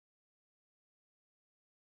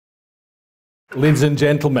Ladies and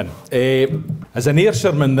gentlemen, as an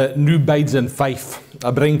Ayrshirman that new bides in Fife,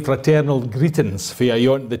 I bring fraternal greetings for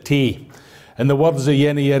ayont the Tae. In the words of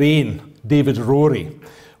Yen Yer Tongue, David Rory,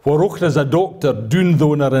 for och as a doctor, dún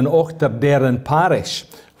thoner in Ochter Derrin parish,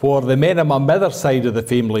 for the men on my mother's side of the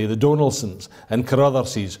family, the Donaldsons and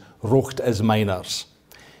Carrotherses, rocht as miners.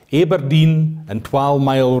 Aberdeen and 12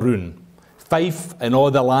 mile roon, Fife and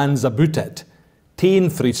all the lands about it, ta'en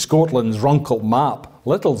frae Scotland's runkled map,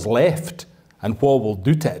 little's left, and wha will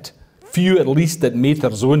do't it? Few at least that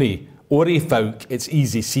Mither's ony, ori folk it's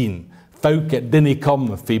easy seen, folk that dinna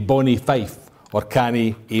come fae bonny Fife or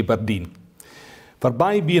canny Aberdeen. For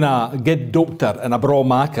by being a good doctor and a braw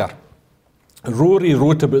maker, Rory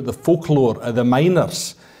wrote about the folklore of the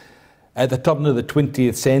miners at the turn of the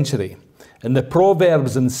 20th century, and the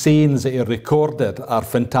proverbs and sayings that he recorded are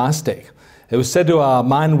fantastic. It was said to a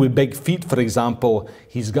man with big feet, for example,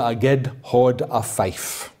 he's got a good haud a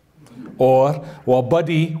Fife. Or, well,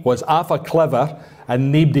 Buddy was half a clever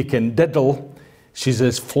and nobody can diddle, she's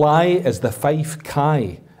as fly as the Fife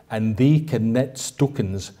kye, and they can knit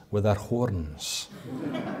stockings with their horns.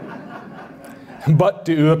 But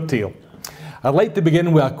to our tale. I'd like to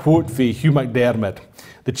begin with a quote from Hugh MacDiarmid,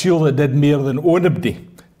 the chield that did more than anybody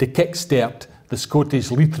to kickstart the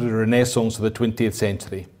Scottish literary renaissance of the 20th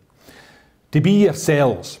century. To be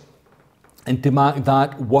yourselves, and to make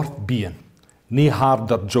that worth being, nae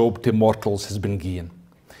harder job to mortals has been given.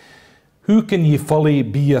 Who can ye fully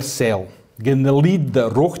be yoursel? Gin the lead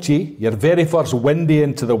that rocht ye, your very first windy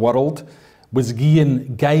into the world, was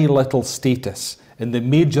given gay little status in the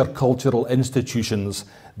major cultural institutions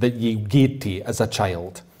that ye gaed to as a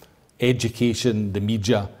child. Education, the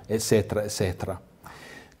media, etc., etc.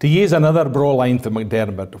 To use another braw line from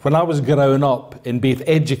MacDiarmid, when I was growing up in both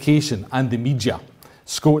education and the media,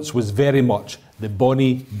 Scots was very much the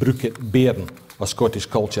bonny brookit bairn of Scottish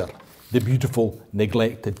culture, the beautiful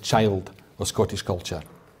neglected child of Scottish culture.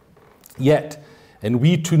 Yet, in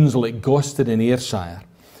wee toons like Goston in Ayrshire,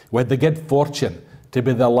 we had the good fortune to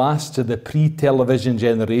be the last of the pre-television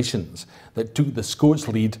generations that took the Scots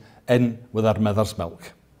lead in with our mother's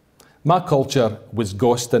milk. My culture was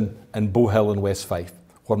Goston and Bowhill in West Fife,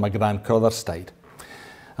 where my grand Crothers died.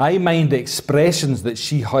 I mind the expressions that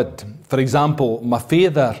she had. For example, my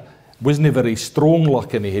father wasn't very strong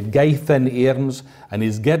looking, he had gay thin arms, and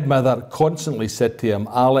his good mother constantly said to him,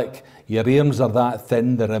 Alec, your arms are that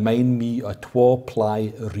thin they remind me of twa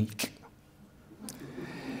ply reek.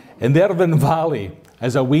 In the Irvine Valley,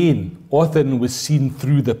 as a Wayne, often was seen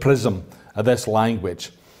through the prism of this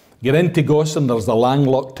language. Get into Gosson, there's the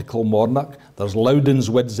Langlock to Kilmarnock, there's Loudon's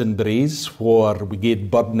Woods and Braes, where we gaed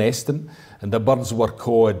bird nesting, and the birds were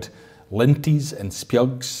called linties and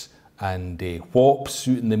spjugs, and whops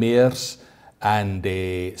out in the mares, and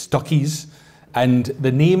stuckies. And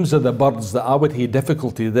the names of the birds that I would have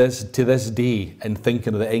difficulty to this day in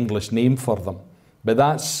thinking of the English name for them. But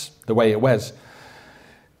that's the way it was.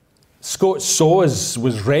 Scots saws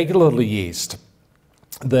was regularly used.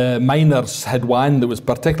 The miners had one that was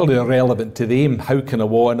particularly relevant to them. How can a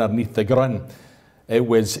wa underneath the grun? It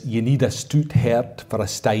was, you need a stout heart for a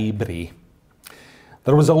stye bray.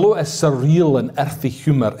 There was a lot of surreal and earthy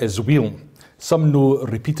humour as well, some no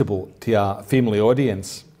repeatable to a family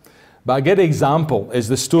audience. But a good example is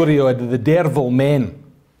the story of the Derville men,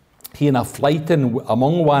 he and a fighting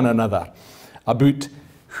among one another about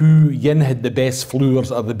who yin had the best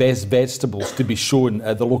flowers or the best vegetables to be shown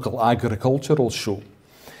at the local agricultural show.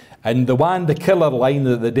 And the killer line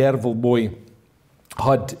that the Derville boy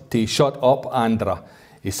had to shut up Andra,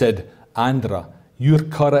 he said, Andra, your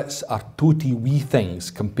currants are totally wee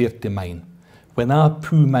things compared to mine. When I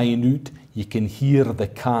poo mine out, you can hear the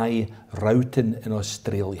kye routing in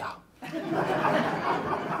Australia.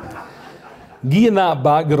 Given that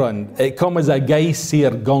background, it come as a guy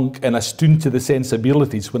sair gunk and a stune to the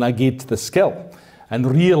sensibilities when I get to the skill and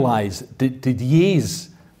realise that to use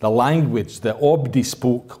the language that Obdi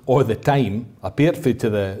spoke all the time, apart from to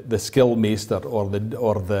the skill maester or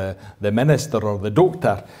the minister or the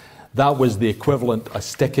doctor, that was the equivalent of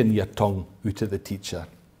sticking your tongue out of the teacher.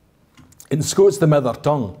 In Scots the Mither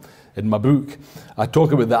Tongue, in my book, I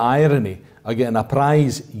talk about the irony of getting a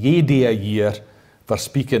prize yea day a year for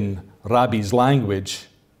speaking Rabbie's language,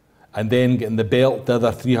 and then getting the belt the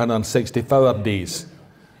other 364 days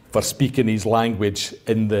for speaking his language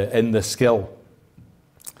in the skill.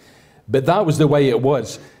 But that was the way it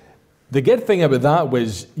was. The good thing about that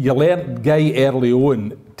was you learnt guy early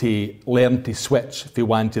on to learn to switch from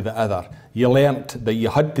one to the other. You learnt that you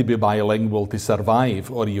had to be bilingual to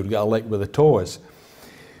survive, or you'd get a lick with the toes.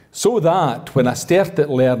 So that when I started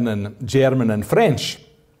learning German and French,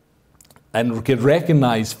 and could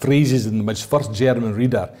recognise phrases in my first German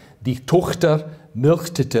reader. Die Tochter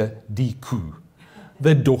milchtete die Kuh.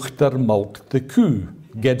 The dochter milked the Kuh.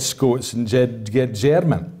 Get Scots and get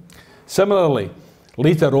German. Similarly,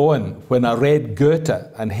 later on, when I read Goethe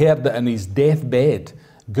and heard that in his deathbed,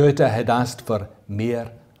 Goethe had asked for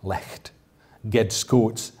mehr Licht. Get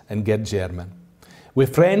Scots and get German.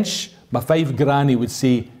 With French, my five granny would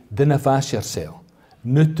say, Dinne fâche yourself.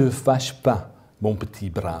 Ne te fâche pas, mon petit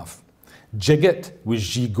brave. Jigget was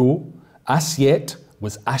gigot. Assiette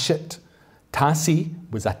was assiette. Tassie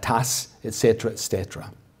was a tasse, etc.,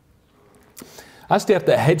 etc. I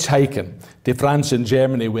started hitchhiking to France and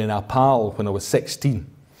Germany with a pal when I was 16.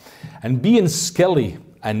 And being skilly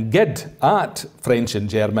and good at French and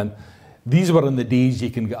German, these were in the days you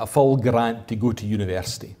can get a full grant to go to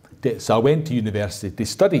university. So I went to university to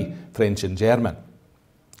study French and German.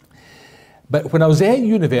 But when I was at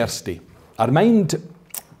university, I remember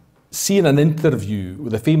seeing an interview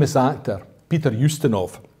with a famous actor, Peter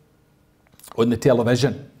Ustinov, on the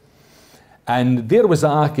television. And there was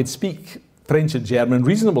I could speak French and German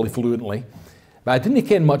reasonably fluently, but I didn't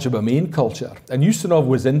ken much about my own culture. And Ustinov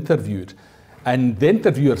was interviewed, and the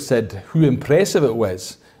interviewer said how impressive it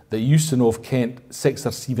was that Ustinov kent 6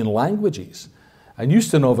 or 7 languages. And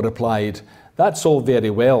Ustinov replied, that's all very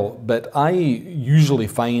well, but I usually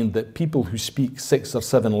find that people who speak 6 or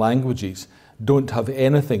 7 languages don't have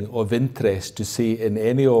anything of interest to say in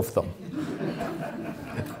any of them.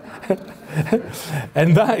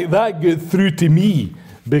 And that got through to me,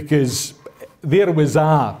 because there was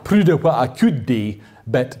a proud of what I could do,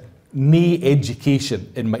 but no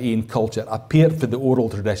education in my own culture, apart for the oral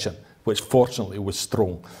tradition, which fortunately was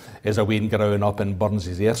strong as I went growing up in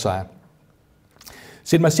Burns's Ayrshire.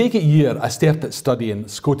 So in my second year, I started studying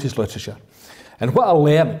Scottish literature. And what I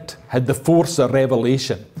learnt had the force of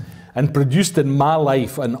revelation and produced in my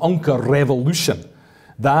life an Unca revolution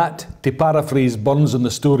that, to paraphrase Burns in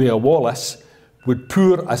the story of Wallace, would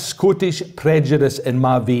pour a Scottish prejudice in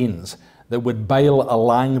my veins that would bile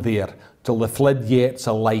along there till the floodgates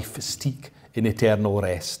of life steek in eternal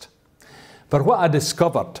rest. For what I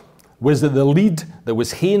discovered was that the lead that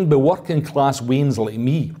was hained by working class wains like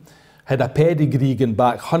me had a pedigree going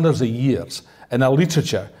back hundreds of years in a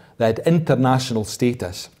literature that had international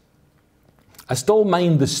status. I still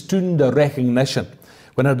mind the stund of recognition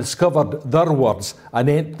when I discovered their words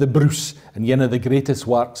anent the Bruce in one of the greatest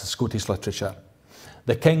works of Scottish literature.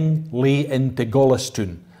 The king lay into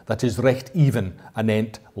Gollistune, that is recht even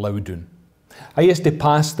anent Loudun. I used to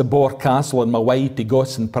pass the Bore Castle on my way to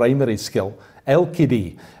Gosson Primary School ilka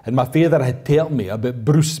day, and my father had told me about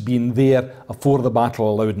Bruce being there afore the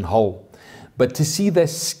Battle of Loudon Hall. But to see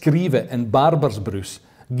this screeve in Barber's Bruce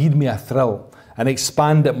gave me a thrill and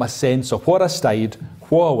expanded my sense of what I stayed,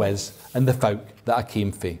 who I was, and the folk that I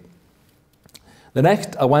came fae. The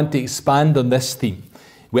next, I want to expand on this theme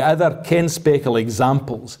with other ken-speckle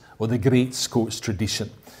examples of the great Scots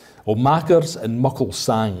tradition, of makers and muckle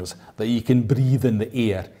sangs that you can breathe in the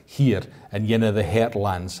air here in one of the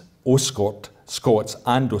heartlands o' Scots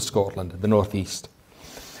and o' Scotland, the North East.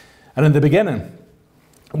 And in the beginning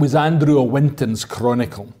was Andrew o' Winton's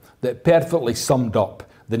chronicle that perfectly summed up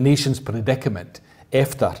the nation's predicament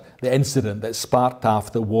after the incident that sparked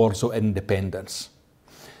off the Wars of Independence.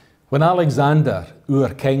 When Alexander,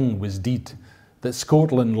 our king, was deed, that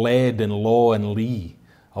Scotland led in law and lee,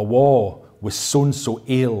 a war was sown so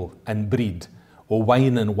ale and breed, o'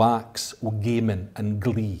 wine and wax, o' gaming and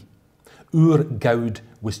glee. Our gowd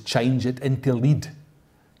was changed into lead.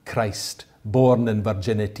 Christ, born in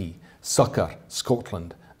virginity, succour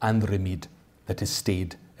Scotland and remede that is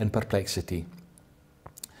stayed in perplexity.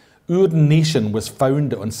 Our nation was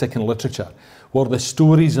founded on second literature, where the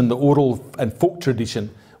stories in the oral and folk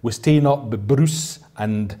tradition was taken up by Bruce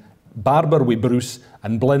and Barber with Bruce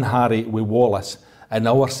and Blenharry with Wallace, and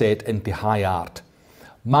our set into high art.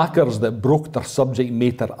 Makers that broke their subject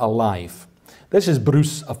matter alive. This is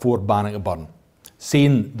Bruce afore Bannockburn,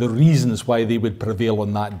 saying the reasons why they would prevail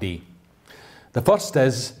on that day. The first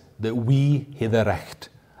is that we hae the recht,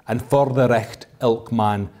 and for the recht ilk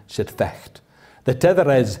man should fecht. The t'other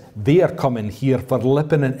is they are coming here for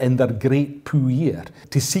lipping in their great puir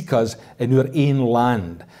to seek us in our ain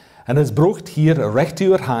land, and has brought here recht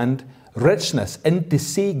to our hand richness into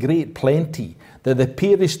sae great plenty that the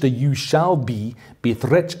perished of you shall be both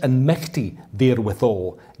rich and michty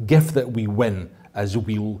therewithal, gift that we win as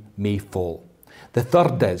weal may fall. The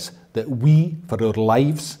third is that we, for our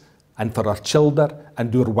lives and for our children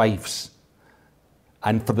and our wives,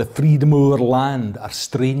 and for the freedom of our land are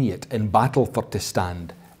strained in battle for to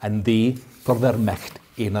stand, and they for their micht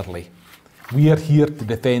innerly. We are here to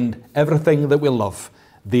defend everything that we love,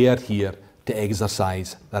 they are here to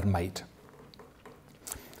exercise their might.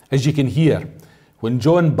 As you can hear, when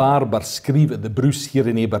John Barber skrev at the Bruce here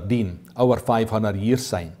in Aberdeen, our 500-year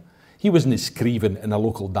sign, he wasn't skreven in a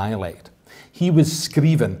local dialect. He was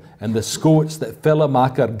skreven in the Scots that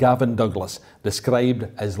fellowmaker Gavin Douglas described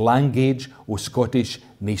as language o Scottish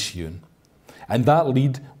nation. And that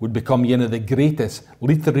lead would become one of the greatest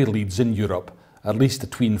literary leads in Europe, at least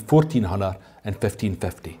between 1400 and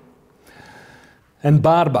 1550. And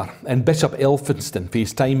Barber and Bishop Elphinston for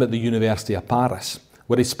his time at the University of Paris,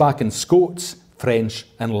 where he spoke in Scots, French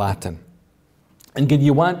and Latin. And when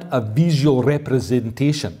you want a visual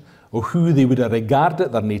representation of who they would have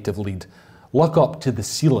regarded their native lead, look up to the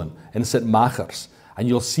ceiling in St Machars and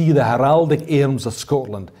you'll see the heraldic arms of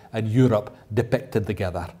Scotland and Europe depicted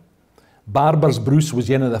together. Barber's Bruce was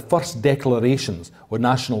one of the first declarations of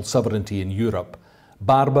national sovereignty in Europe.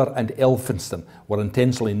 Barber and Elphinston were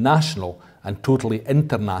intentionally national and totally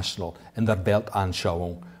international in their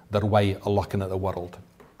Weltanschauung, their way of looking at the world.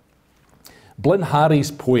 Blin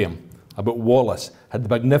Harry's poem about Wallace had the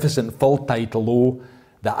magnificent full title, O,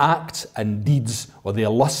 The Acts and Deeds of the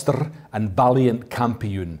Illustre and Valiant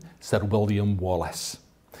Campion, Sir William Wallace.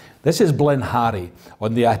 This is Blin Harry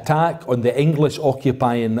on the attack on the English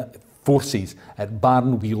occupying forces at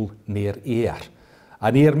Barnwell near Ayr,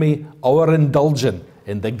 an army o'er-indulgent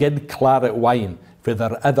in the good claret wine for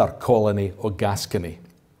their other colony of Gascony.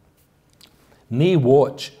 Nae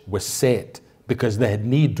watch was set because they had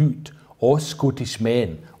nae doot all Scottish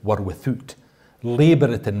men were without.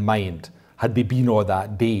 Labour it in mind had they been o'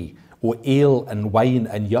 that day, o' ale and wine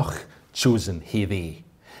and yuch chosen hae they.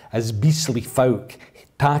 As beastly folk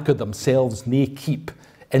tak o' themselves nae keep,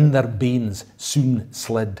 in their banes soon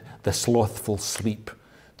slid the slothful sleep.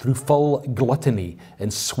 Through full gluttony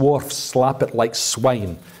and swarf slap it like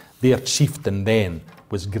swine, their chieftain then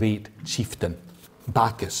was great chieftain,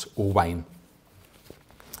 Bacchus o' wine.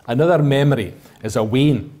 Another memory is a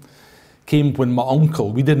wane came when my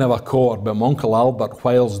uncle, we didn't have a car, but my uncle Albert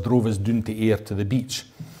Wiles drove us down to Ayr to the beach.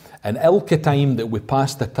 And ilka time that we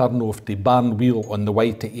passed the turnoff to Barnwell on the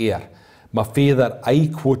way to Ayr, my father I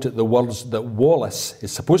quoted the words that Wallace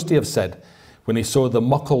is supposed to have said when he saw the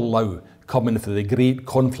muckle low coming for the great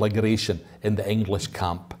conflagration in the English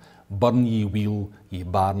camp. Burn ye weel, ye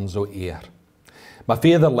barns o' Ayr. My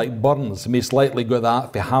father, like Burns, most likely got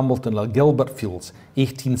that for Hamilton or Gilbertfield's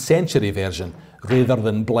 18th century version rather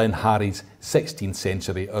than Blin Harry's 16th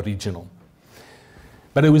century original.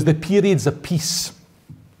 But it was the periods of peace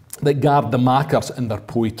that gave the makers in their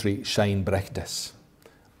poetry shine brightest.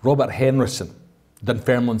 Robert Henryson,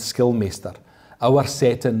 Dunfermline's skillmaster, our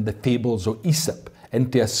setting the fables of Aesop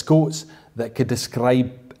into a Scots that could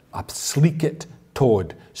describe a sleeket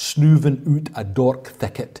tod snooving out a dark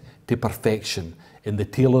thicket to perfection in the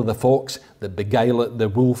tale of the fox that beguiled the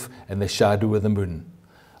wolf in the shadow of the moon.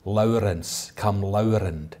 Lowrance come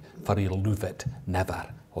lowrand, for he'll love it never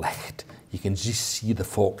licht. You can just see the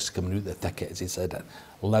fox coming out the thicket as he said it.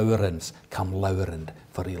 Lowrance come lowrand,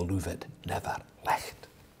 for he'll love it never licht.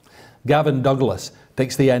 Gavin Douglas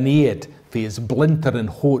takes the Aeneid for his blinter and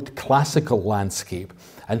haut classical landscape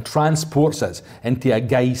and transports us into a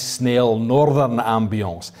gay snell northern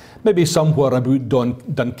ambience, maybe somewhere about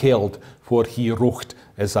Dunkeld where he rocht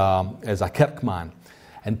as a kirkman,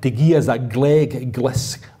 and to gie us a gleg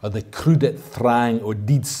gliss of the crudit thrang o'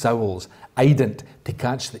 deed sowls, ident to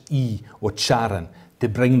catch the ee o' Charon, to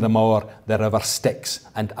bring them o'er the river Styx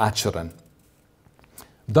and Acheron.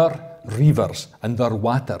 Their rivers and their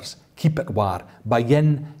waters keep it war by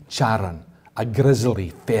yin Charon, a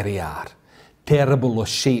grisly ferriar, terrible o'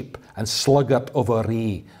 shape and sluggard of a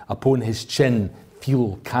ray, upon his chin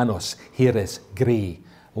feel canos heres grey,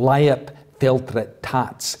 liep feltret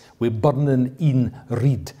tats wi' burning een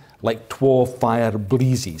reed, like twa fire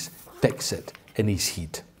blazes fix it in his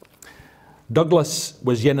head. Douglas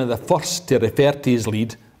was one of the first to refer to his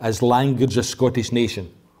lead as language of Scottish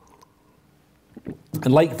nation.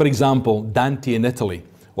 And like, for example, Dante in Italy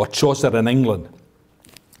or Chaucer in England,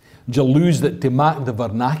 you lose that to make the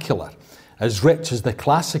vernacular as rich as the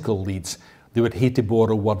classical leads, they would hate to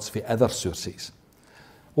borrow words for other sources.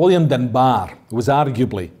 William Dunbar was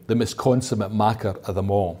arguably the most consummate maker of them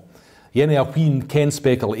all. Yene a wheen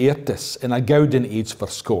kenspeckel artists in a golden age for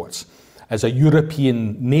Scots, as a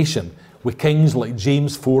European nation with kings like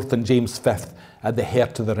James IV and James V at the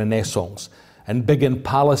heart of the Renaissance, and big in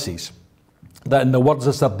palaces that, in the words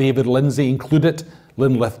of Sir David Lindsay, included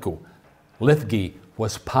Linlithgow. Lithgow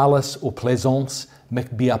was palace o' plaisance,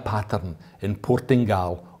 might be a pattern in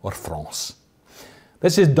Portugal or France.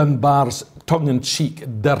 This is Dunbar's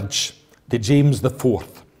tongue-in-cheek dirge to James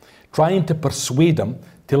IV, trying to persuade him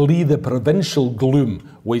to leave the provincial gloom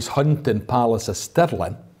of his hunting palace of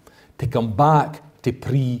Stirling, to come back to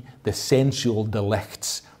pre the sensual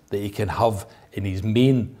delicts that he can have in his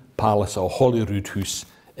main palace of Holyrood House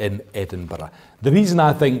in Edinburgh. The reason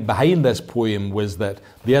I think behind this poem was that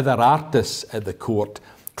the other artists at the court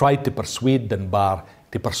tried to persuade Dunbar,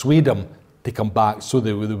 to persuade him to come back so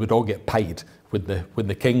they would all get paid. When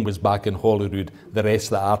the king was back in Holyrood, the rest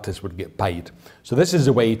of the artists would get paid. So this is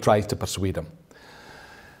the way he tries to persuade him.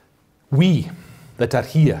 We that are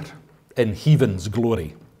here in heaven's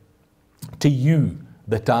glory, to you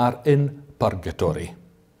that are in purgatory,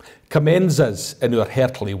 commends us in our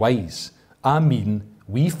earthly wise. I mean,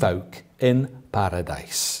 we folk in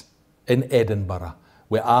paradise, in Edinburgh,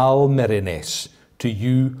 with all merriness, to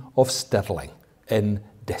you of Stirling in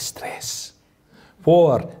distress.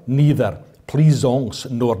 For neither pleasance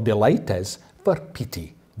nor delight is, for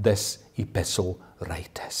pity this epistle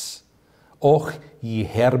writeth. Och, ye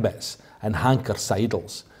hermits and hanker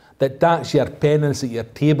sidles, that tax your penance at your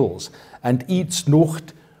tables, and eats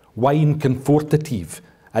nocht wine comfortative,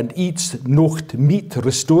 and eats nocht meat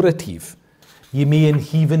restorative. Ye may in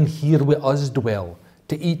heaven here with us dwell,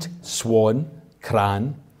 to eat swan,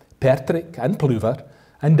 cran, pertrick and plover,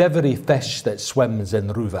 and every fish that swims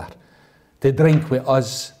in river, to drink with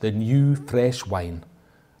us the new fresh wine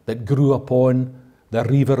that grew upon the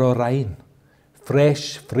river o' Rhine,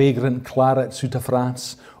 fresh fragrant clarets out of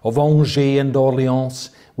France, of Angers and Orleans,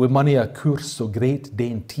 with many a course so great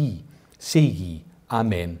dainty, say ye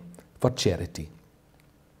amen for charity.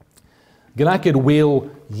 Gin I could wail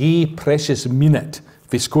ye precious minute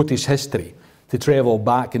for Scottish history to travel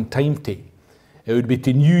back in time to, it would be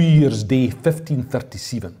to New Year's Day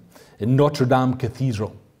 1537 in Notre Dame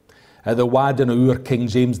Cathedral, at the wedding of our King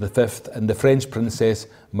James V and the French Princess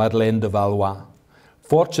Madeleine de Valois.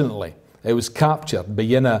 Fortunately, it was captured by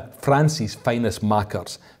one of France's finest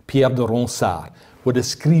makers, Pierre de Ronsard, who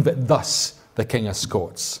describe it thus, the King of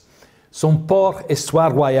Scots. Son port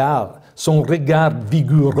histoire royale, son regard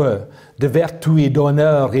vigoureux, de vertu et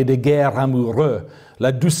d'honneur et de guerre amoureux,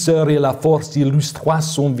 la douceur et la force illustroient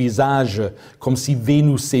son visage, comme si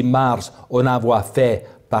Vénus et Mars en avaient fait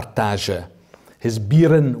partage. His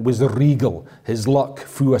bearing was regal, his luck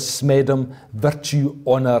full of smedum, virtue,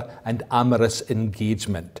 honour, and amorous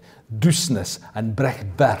engagement. Douceness and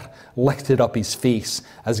brecht bir lifted up his face,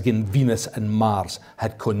 as gin Venus and Mars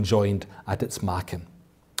had conjoined at its making.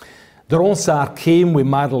 The Ronsard came with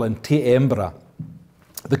Madeleine to Edinburgh.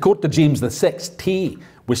 The court of James VI, Tae,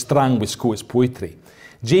 was strong with Scots poetry.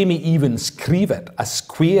 Jamie even screeve it, a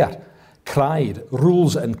square, cried,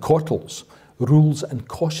 rules and cottles, rules and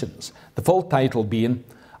cautions, the full title being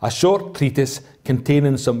a short treatise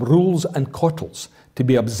containing some rules and cottles to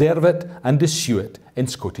be observed and eschewed in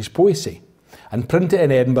Scottish poesy, and printed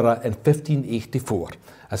in Edinburgh in 1584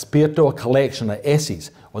 as part of a collection of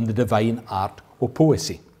essays on the divine art of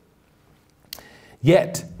poesy.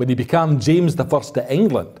 Yet, when he became James I of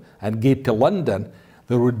England and gave to London,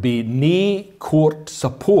 there would be no court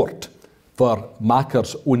support for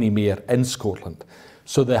makers ony more in Scotland.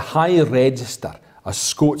 So the high register of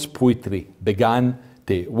Scots poetry began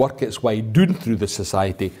to work its way down through the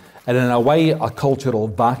society, and in a way a cultural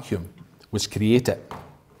vacuum was created.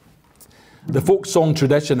 The folk song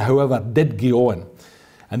tradition, however, did go on,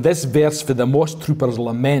 and this verse for the Moss Troopers'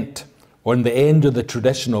 lament on the end of the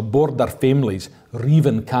tradition of border families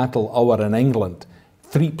reaving cattle over in England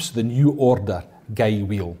threeps the new order gae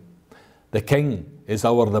wheel. The king is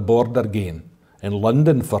o'er the border gain, in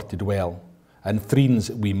London for to dwell, and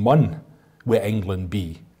friends we mun wi' England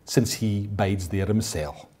be, since he bides there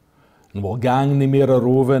himself. And we'll gang nae mere a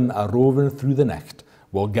roving through the night,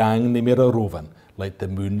 we'll gang nae mere a roving, like the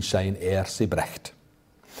moonshine air sae bright.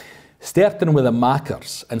 Starting with the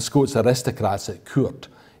makers and Scots aristocrats at court,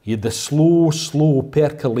 you had the slow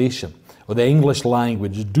percolation of the English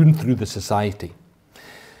language down through the society.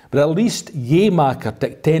 But at least ye maker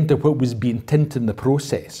took tent to what was being tint in the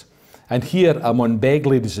process. And here I'm on beg,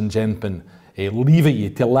 ladies and gentlemen, leave ye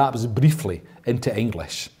to lapse briefly into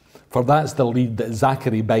English, for that's the lead that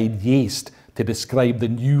Zachary Bide used to describe the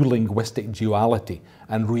new linguistic duality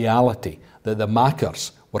and reality that the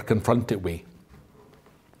makers were confronted with.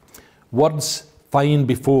 Words fine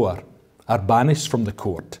before are banished from the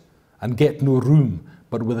court and get no room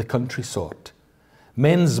but with the country sort.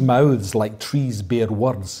 Men's mouths like trees bear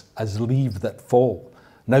words as leaves that fall,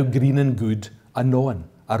 now green and good, anon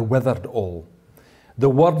are withered all. The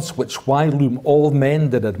words which whilome all men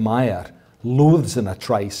did admire, loathes in a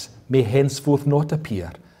trice, may henceforth not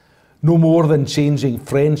appear. No more than changing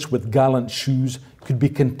French with gallant shoes could be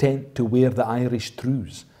content to wear the Irish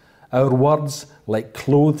trews. Our words, like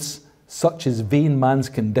clothes, Such is vain man's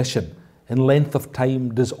condition, in length of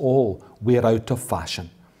time does all wear out of fashion.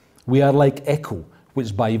 We are like echo,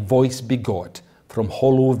 which by voice begot, from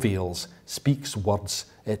hollow vales speaks words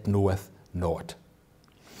it knoweth not.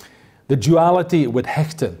 The duality with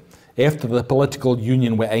Hickton, after the political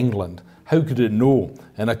union with England, how could it know,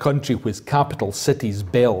 in a country whose capital city's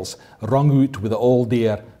bells rung out with all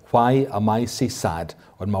their "Why am I sae sad"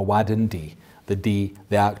 on my wedding day, the day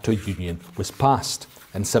the Act of Union was passed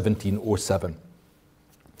in 1707.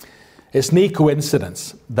 It's no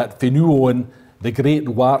coincidence that fae noo on the great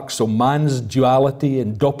works of man's duality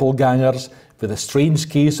and doppelgangers, for the strange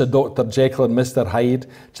case of Dr. Jekyll and Mr. Hyde,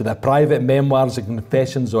 to the private memoirs and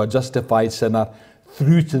confessions of a justified sinner,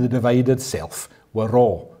 through to the divided self, were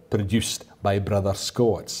all produced by brother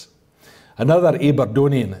Scots. Another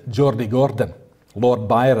Aberdonian, Geordie Gordon, Lord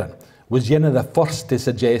Byron, was one of the first to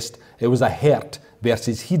suggest it was a hert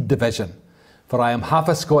versus heed division. For I am half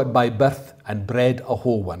a Scot by birth and bred a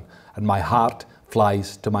whole one, and my heart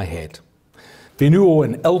flies to my head. They knew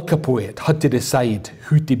an ilka poet had to decide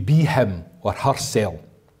who to be him or hersel,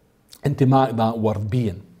 and to make that word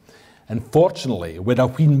being. And fortunately, with a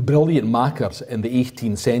wheen brilliant makers in the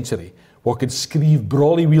 18th century, who could scrive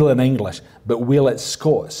brawly weel in English, but well at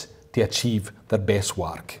Scots to achieve their best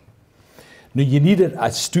work. Now you needed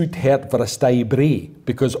a stout hert for a stay bray,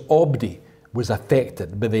 because Aberdeen was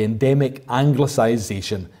affected by the endemic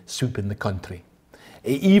anglicisation sweeping the country.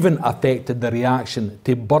 It even affected the reaction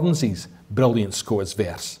to Burns's brilliant Scots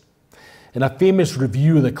verse. In a famous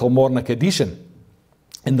review of the Kilmarnock edition,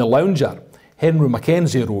 in the Lounger, Henry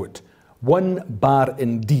Mackenzie wrote, "One bar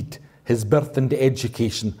indeed his birth and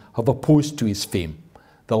education have opposed to his fame,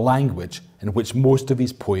 the language in which most of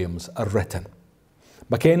his poems are written."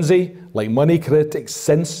 Mackenzie, like many critics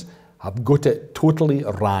since, have got it totally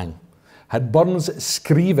wrong. Had Burns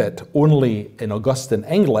screeve it only in Augustan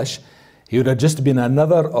English, he would have just been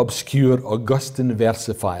another obscure Augustan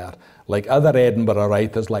versifier, like other Edinburgh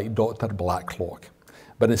writers like Dr. Blacklock.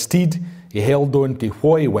 But instead, he held on to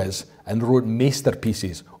who he was and wrote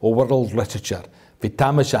masterpieces of world literature, from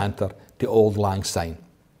Tam O'Shanter to Auld Lang Syne.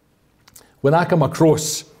 When I come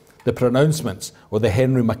across the pronouncements of the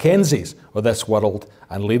Henry Mackenzies of this world,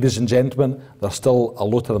 and ladies and gentlemen, there's still a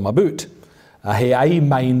lot of them about, I hae aye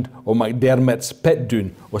mind of MacDermot's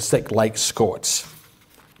Pitdown of sick like Scots.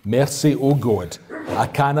 Mercy, O God, I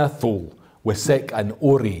canna thole, with sick an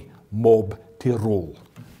ori mob to roll.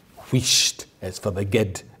 Wheesht, it's for the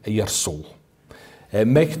good of your soul. It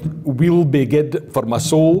micht will be good for my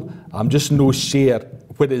soul, I'm just no share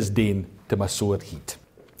what is dane to my sore heat.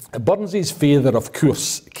 Burns's father, of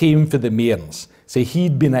course, came for the Mearns, so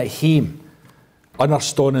he'd been at hame,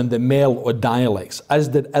 understanding the mell of dialects, as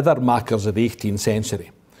did other makers of the 18th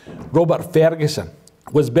century. Robert Ferguson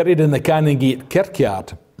was buried in the Canongate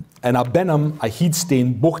kirkyard, and a Benham, a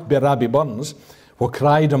heedstane bocht by Rabbi Burns, who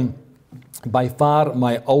cried him, "By far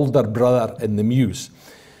my older brother in the Mews."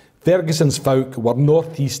 Ferguson's folk were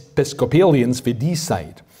North East Episcopalians for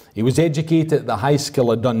Deeside. He was educated at the High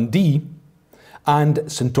School of Dundee and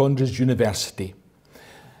St Andrews University.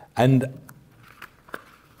 And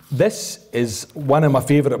this is one of my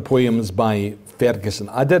favourite poems by Ferguson.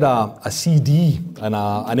 I did a CD and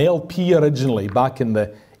an LP originally back in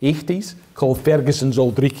the 80s called Ferguson's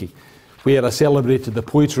Old Reekie, where I celebrated the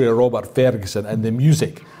poetry of Robert Ferguson and the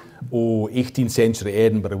music of 18th century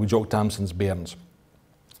Edinburgh with Jock Tamson's Bairns.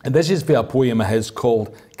 And this is for a poem of his called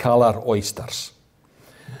Caller Oysters.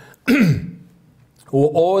 O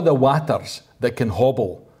all the waters that can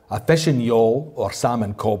hobble a fishing yawl or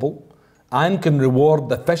salmon cobble, and can reward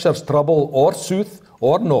the fisher's trouble or south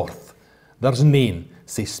or north, there's nane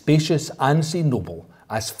sae spacious and sae noble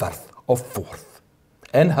as Firth of Forth.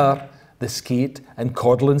 In her the skate and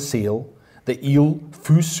codlin sail, the eel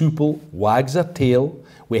fu supple wags her tail,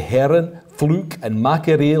 wi' herring, fluke and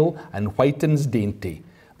mackerel and whitens dainty,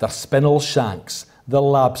 their spinel shanks, the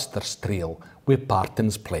lobsters trail, wi'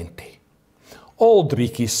 partins plenty. Auld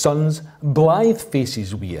Reekie's sons blithe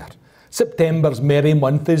faces wear, September's merry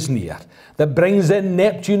month is near, that brings in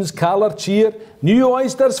Neptune's caller cheer, new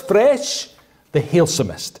oysters fresh, the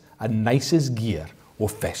halesomest and nicest gear o'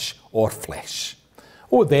 fish or flesh.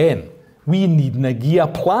 Oh then, we needna gie a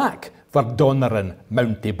plaque for Donnerin,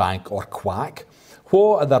 mountebank or quack.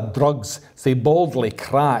 What other drugs they boldly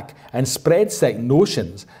crack and spread sick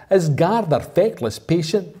notions, as gar their feckless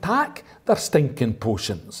patient tack their stinking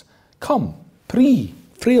potions. Come, pre,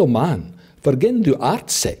 frail man, for gin thou art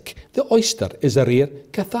sick, the oyster is a rare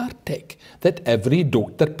cathartic, that every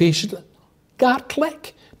doctor patient gar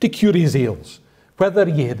click to cure his ails. Whether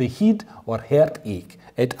ye hae the heed or heart ache,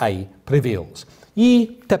 it aye prevails.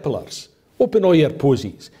 Ye tipplers, Open all your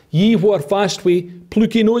posies, ye who are fast wi'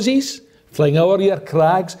 plucky noses, fling o'er your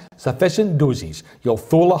crags sufficient doses, you'll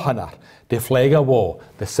thole a hunter, to flag a wall,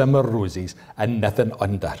 the summer roses, and nothing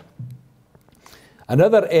under.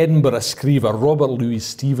 Another Edinburgh screever, Robert Louis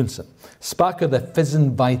Stevenson, spak of the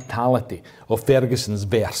fizzing vitality of Ferguson's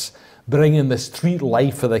verse, bringing the street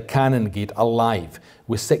life of the Canongate alive,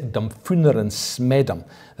 with sic dumfooner and smedum,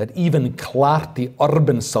 that even clarty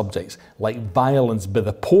urban subjects like violence by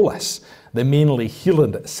the polis, the mainly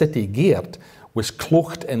Highland city geared, was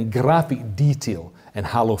cloaked in graphic detail in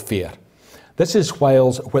Hallow Fair. This is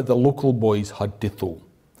whiles what the local boys had to throw.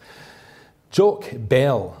 Jock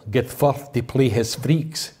Bell get forth to play his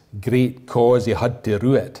freaks, great cause he had to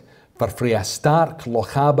rue it, for frae a stark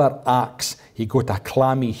Lochaber axe he got a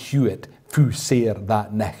clammy Hewitt fu sair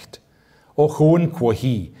that nicht. Och own, quo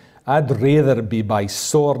he, I'd rather be by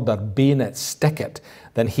sword or bayonet sticket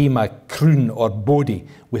than he my croon or body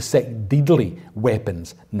with sic deadly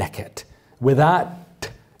weapons nick it. With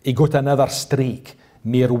that, he got another streak,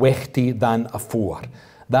 mere wechty than afore.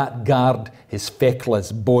 That guard his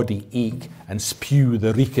feckless body ache and spew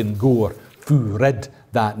the reeking gore fu rid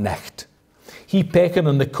that nicht. He pecking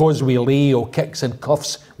on the causeway lay o' kicks and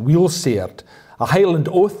cuffs wheel sared. A Highland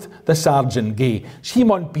oath the sergeant gae, she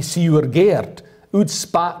mount be sewer geared. Oud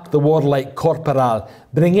spak the warlike corporal,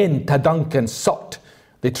 bring in ta Duncan sucked.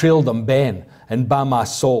 They trailed him ben, and by my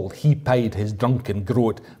soul he paid his drunken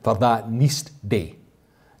groat for that neist day.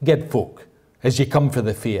 Good folk, as ye come for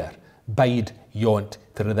the fair, bide yont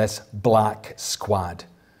for this black squad.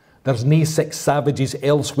 There's nae six savages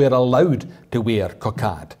elsewhere allowed to wear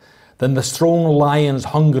cockade than the strong lion's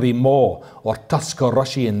hungry maw or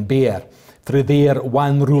Tuscarussian bear, for their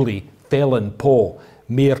wanrooly felon paw,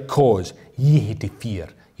 mere cause ye hae to fear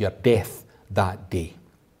your death that day.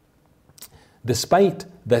 Despite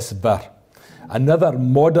this vir, another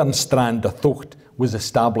modern strand of thought was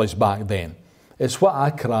established back then. It's what I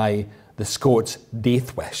cry the Scots'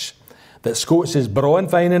 death wish. That Scots is braw and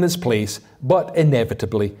fine in its place, but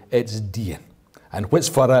inevitably it's dean. And what's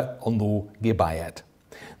for it, I'll no gae by it.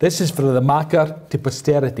 This is for the maker to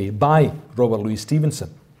posterity by Robert Louis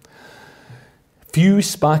Stevenson. Few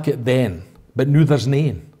spak it then, but now there's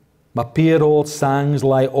nane. My pair old sangs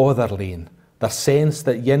lie other lane. Their sense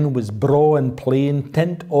that yin was braw and plain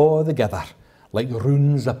tint all together, like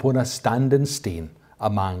runes upon a standing stane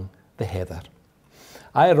among the heather.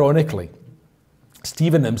 Ironically,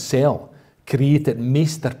 Stephen himself created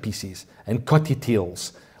masterpieces and cutty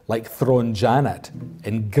tales like Thrawn Janet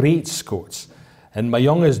in great Scots, and my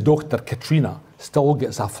youngest daughter Katrina still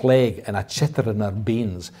gets a flag and a chitter in her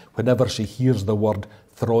banes whenever she hears the word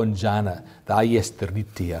Thrawn Janet that I used to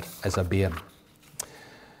read to her as a bairn.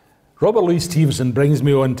 Robert Louis Stevenson brings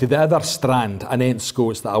me on to the other strand in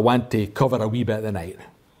Scots that I want to cover a wee bit tonight.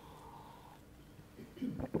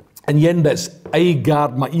 And yen that's I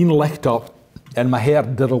guard my een licht up and my hair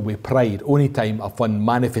diddle with pride, only time I find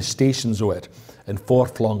manifestations of it in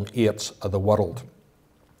far-flung airts of the world.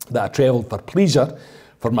 That I travelled for pleasure,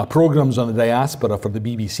 for my programmes on the diaspora for the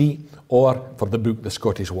BBC, or for the book The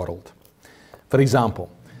Scottish World. For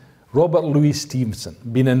example, Robert Louis Stevenson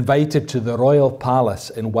being invited to the Royal Palace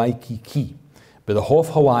in Waikiki by the half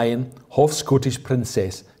Hawaiian, half Scottish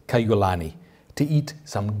princess Kaiulani to eat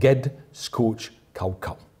some good Scotch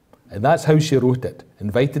cow-cow. And that's how she wrote it.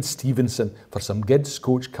 Invited Stevenson for some good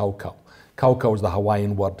Scotch cow-cow. Cow-cow is the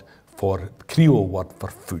Hawaiian word for, Creole word for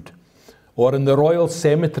food. Or in the Royal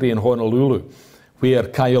Cemetery in Honolulu, where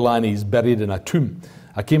Kaiulani is buried in a tomb,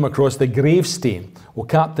 I came across the gravestone of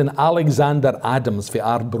Captain Alexander Adams for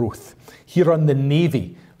Arbroath. He ran the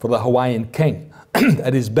Navy for the Hawaiian King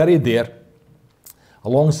and is buried there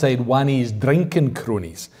alongside one of his drinking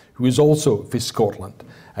cronies, who is also for Scotland.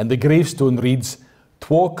 And the gravestone reads,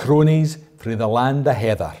 "Twa cronies frae the land of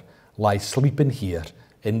heather lie sleeping here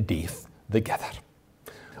in death together."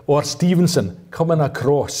 Or Stevenson coming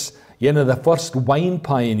across one of the first wine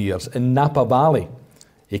pioneers in Napa Valley.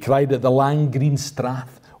 He cried at the lang green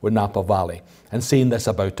strath of Napa Valley and saying this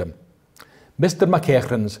about him. "Mr.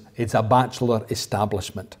 McEachran's is a bachelor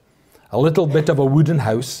establishment. A little bit of a wooden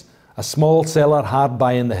house, a small cellar hard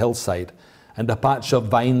by in the hillside, and a patch of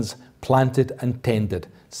vines planted and tended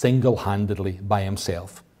single-handedly by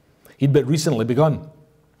himself. He'd but recently begun.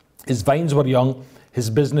 His vines were young, his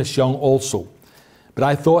business young also, but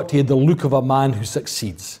I thought he had the look of a man who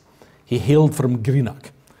succeeds. He hailed from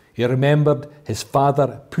Greenock. He remembered his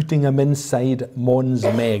father putting him inside Mons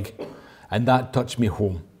Meg, and that touched me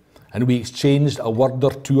home. And we exchanged a word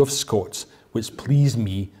or two of Scots, which pleased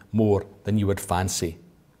me more than you would fancy."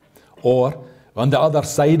 Or, on the other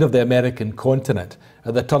side of the American continent,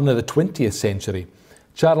 at the turn of the 20th century,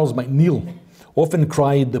 Charles McNeill often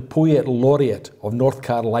cried the poet laureate of North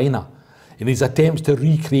Carolina in his attempts to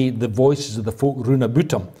recreate the voices of the folk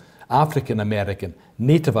Runabutum, African American,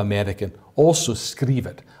 Native American, also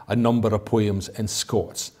scrivet a number of poems in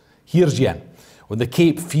Scots. Here's yen on the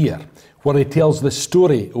Cape Fear, where he tells the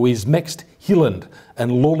story of his mixed Highland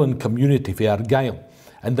and Lowland community for Argyll,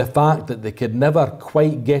 and the fact that they could never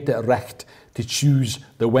quite get it right to choose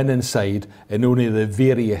the winning side in only the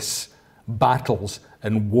various battles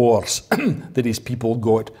and wars that his people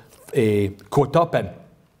got caught up in.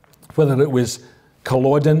 Whether it was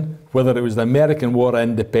Culloden, whether it was the American War of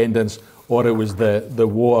Independence, or it was the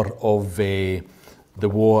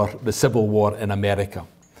Civil War in America.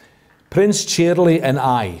 Prince Charlie and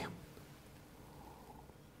I,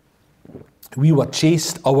 we were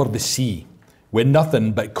chased o'er the sea with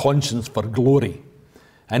nothing but conscience for glory.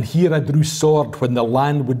 And here I drew sword when the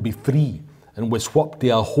land would be free and was whopped to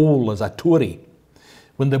a hole as a Tory.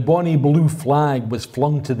 When the bonny blue flag was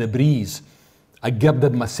flung to the breeze, I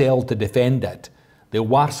girded mysel to defend it. They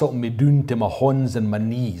warsled me doon to my hons and my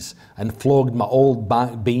knees and flogged my old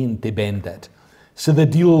backbone to bend it. So the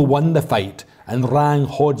deal won the fight and rang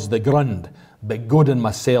Hod's the grund, but God and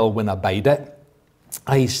mysel when I bide it.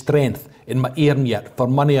 I strength in my earn yet for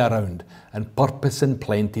money around and purpose and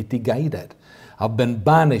plenty to guide it. I've been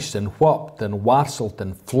banished and whopped and warsled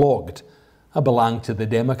and flogged. I belong to the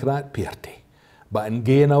Democrat Party. But in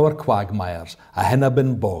gain our quagmires, I hinna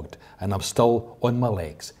been bogged, and I'm still on my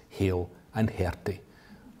legs, hale and hearty.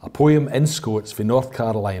 A poem in Scots for North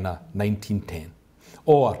Carolina, 1910.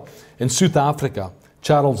 Or, in South Africa,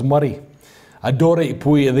 Charles Murray, a Dorothy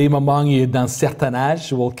poet them among you d'un certain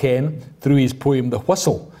age will ken through his poem The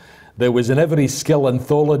Whistle. There was in every skill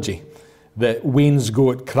anthology that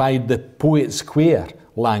Wainscoat cried the poet square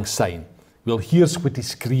lang syne. Well, here's what he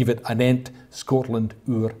scrivet anent Scotland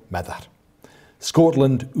oor mither.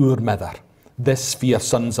 Scotland oor mither, this for your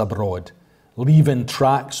sons abroad, leaving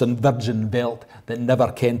tracks on virgin veldt that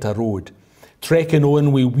never kent a road, trekking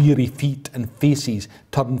on wi' weary feet and faces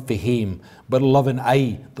turned for hame, but loving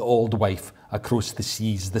aye the old wife across the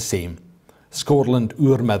seas the same. Scotland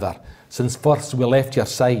oor mither, since first we left your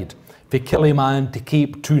side, fae Killyman to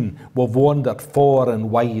Cape Town we've wandered far and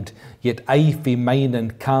wide, yet aye fae mine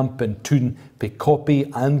and camp and tune, fae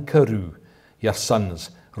Copy and Carew, your sons,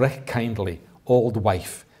 richt kindly, old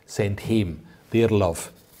wife, send hame their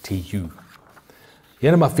love to you.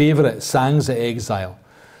 One of my favourite songs of exile,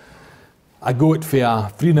 I got for a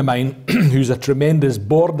friend of mine who's a tremendous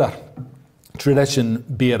border tradition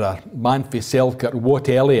bearer, man for Selkirk, Wat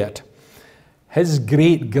Elliot. His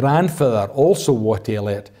great-grandfather, also Wat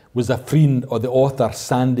Elliot, was a friend of the author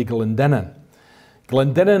Sandy Glendinning.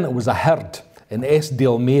 Glendinning was a herd in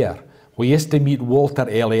Eskdale-Mere. We used to meet Walter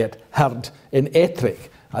Elliot, herd in Ettrick,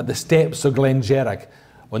 at the steps of Glengerrig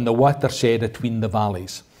on the watershed between the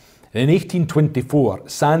valleys. And in 1824,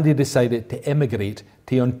 Sandy decided to emigrate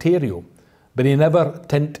to Ontario, but he never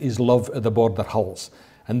tint his love of the border hulls,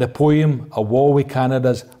 and the poem A Wa wi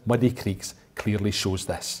Canada's Muddy Creeks clearly shows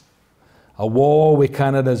this. A wa wi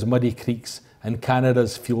Canada's muddy creeks and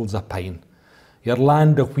Canada's fields of pine. Your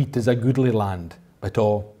land of wheat is a goodly land, but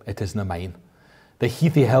oh, it isna mine. The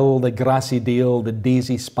heathy hill, the grassy dale, the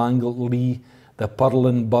daisy-spangled lea, the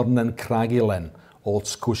purlin, burnin, craggy linn, old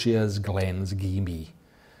Scotia's glens gie me.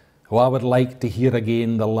 Oh, I would like to hear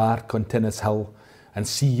again the lark on Tinnis Hill and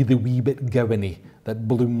see the wee bit gowany that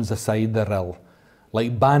blooms aside the rill.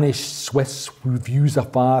 Like banished Swiss who views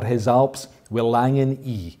afar his Alps wi' langin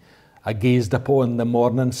ee, I gazed upon the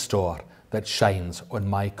morning star that shines on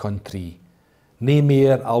my country. Nae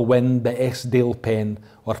mair I'll win the Eskdale pen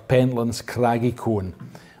or Pentland's craggy cone.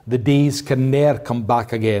 The days can ne'er come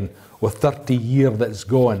back again with 30 year that's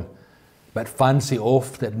gone. But fancy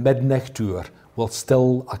oft that mid-next tour will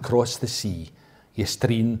still across the sea,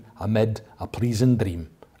 yestreen amid a pleasing dream,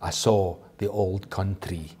 I saw the old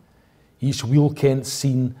country. Each wheel-kent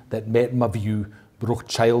scene that met my view broke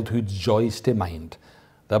childhood's joys to mind.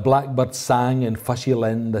 The blackbird sang in Fushy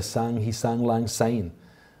Linn the sang he sang lang syne,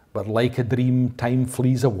 but like a dream time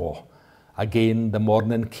flees awa. Again the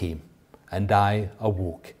morning came, and I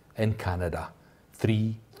awoke in Canada,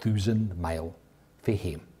 3,000 mile fae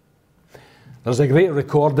hame. There's a great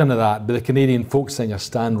recording of that by the Canadian folk singer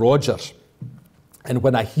Stan Rogers, and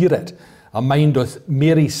when I hear it, I mind of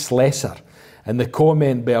Mary Slessor and the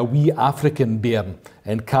comment by a wee African bairn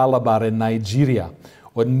in Calabar in Nigeria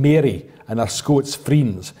on Mary and her Scots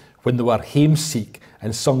friends when they were hamesick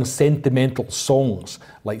and sung sentimental songs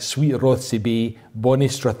like Sweet Rothsay Bay, Bonnie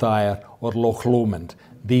Strathire or Loch Lomond.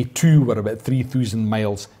 They too were about 3,000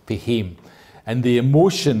 miles fae hame. And the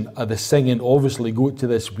emotion of the singing obviously got to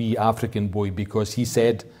this wee African boy, because he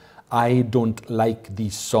said, "I don't like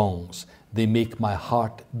these songs. They make my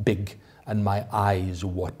heart big and my eyes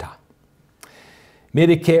water."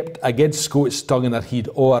 Mary kept a good Scots tongue in her head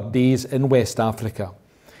all her days in West Africa.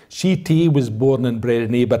 She too was born and bred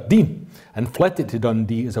in Aberdeen and flitted to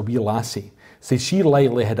Dundee as a wee lassie, so she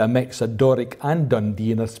likely had a mix of Doric and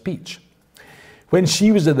Dundee in her speech. When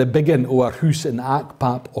she was at the biggin of her house in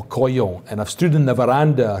Akpap o Koyon, and I've stood in the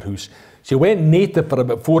veranda of her house, she went native for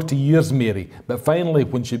about 40 years, Mary, but finally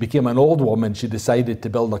when she became an old woman, she decided to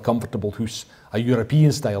build a comfortable house, a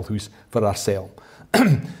European-style house for herself.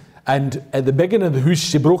 And at the beginning of the house,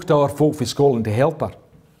 she broke to our folk from Scotland to help her.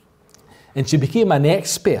 And she became an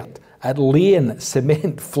expert at laying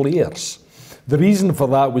cement flares. The reason for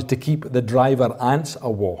that was to keep the driver ants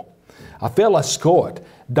awa. A fellow Scot,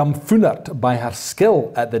 dumbfounded by her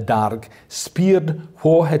skill at the darg, speered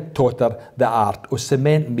who had taught her the art of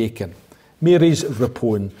cement making. Mary's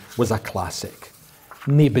repone was a classic.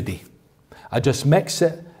 "Naebody. I just mix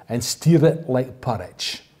it and steer it like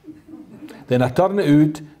porridge. Then I turn it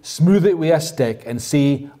out, smooth it with a stick and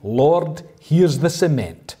say, 'Lord, here's the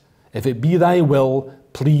cement. If it be thy will,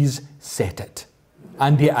 please set it.'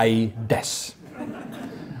 And I dis."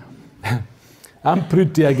 I'm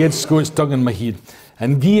proud to have a good Scots tongue in my head.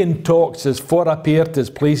 And gieing talks as far apart as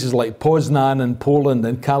places like Poznan in Poland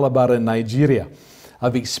and Calabar in Nigeria,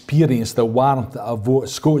 I've experienced the warmth that a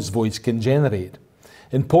Scots voice can generate.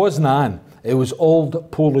 In Poznan, it was old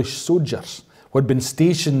Polish soldiers who had been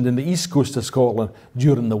stationed in the east coast of Scotland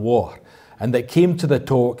during the war, and that came to the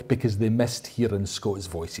talk because they missed hearing Scots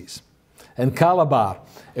voices. In Calabar,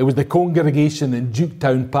 it was the congregation in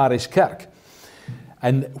Duketown Parish Kirk,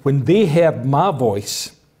 and when they heard my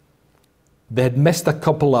voice, they had missed a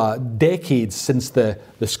couple of decades since the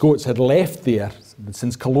Scots had left there,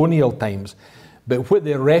 since colonial times. But what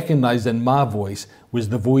they recognised in my voice was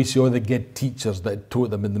the voice of the good teachers that taught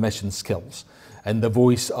them in the mission skills, and the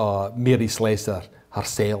voice of Mary Slessor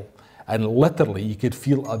herself. And literally, you could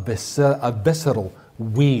feel a visceral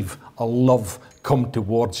wave of love come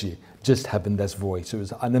towards you just having this voice. It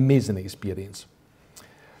was an amazing experience.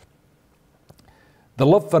 The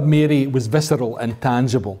love for Mary was visceral and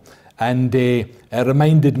tangible. And it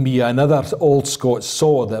reminded me of another old Scots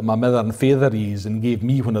saw that my mother and father used and gave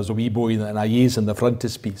me when I was a wee boy, and I used in the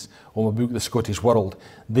frontispiece of my book, The Scottish World.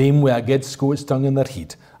 Them with a good Scots tongue in their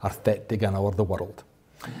head are fit to gain over the world.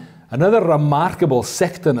 Another remarkable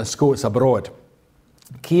sickening of Scots abroad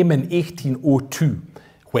came in 1802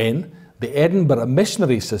 when the Edinburgh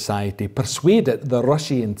Missionary Society persuaded the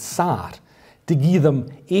Russian Tsar to give them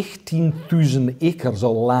 18,000 acres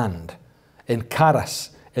of land in Karas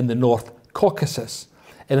in the North Caucasus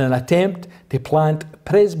in an attempt to plant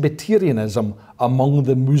Presbyterianism among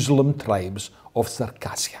the Muslim tribes of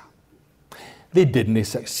Circassia. They didn't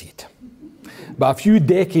succeed. But a few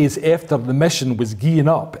decades after the mission was gearing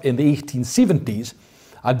up in the 1870s,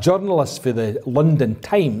 a journalist for the London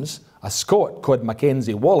Times, a Scot called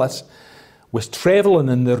Mackenzie Wallace, was travelling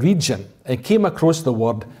in the region and came across the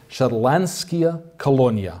word Sherlanskia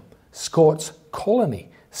Colonia, Scots colony,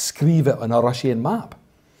 scribed on a Russian map.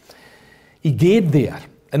 He gaed there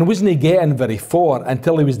and wasn't getting very far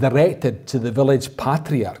until he was directed to the village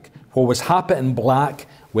patriarch, who was happy in black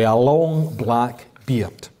with a long black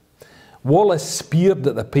beard. Wallace speered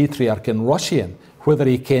at the patriarch in Russian whether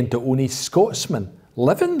he kenned only Scotsmen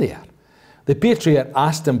living there. The patriarch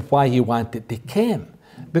asked him why he wanted to ken.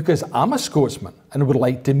 "Because I'm a Scotsman and would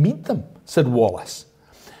like to meet them," said Wallace.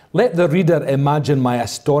 Let the reader imagine my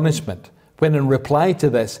astonishment when in reply to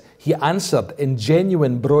this he answered in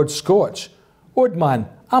genuine broad Scotch, "Old man,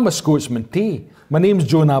 I'm a Scotsman too. My name's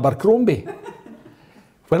John Abercrombie."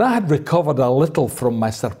 When I had recovered a little from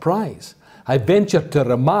my surprise, I ventured to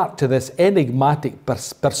remark to this enigmatic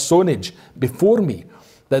personage before me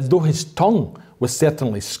that though his tongue was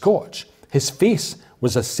certainly Scotch, his face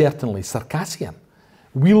was as certainly Circassian.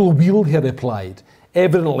 "Weel, weel," he replied,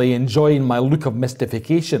 evidently enjoying my look of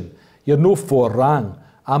mystification. "You're no four-rang.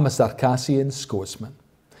 I'm a Circassian Scotsman."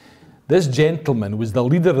 This gentleman was the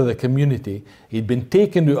leader of the community. He'd been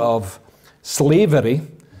taken out of slavery,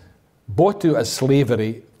 bought out of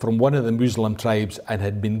slavery from one of the Muslim tribes, and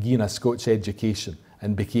had been given a Scotch education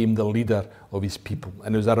and became the leader of his people.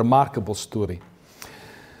 And it was a remarkable story.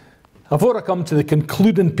 Before I come to the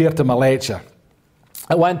concluding part of my lecture,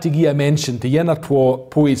 I want to give a mention to one or two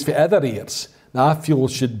poets for other years that I feel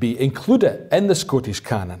should be included in the Scottish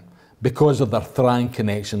canon because of their strong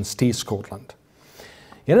connections to Scotland.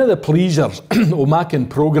 One of the pleasures of making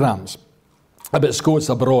programmes about Scots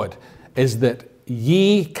abroad is that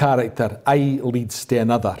ye character aye leads to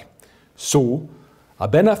another. So, I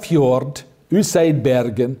ben a fjord, outside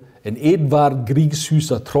Bergen, in Edvard Grieg's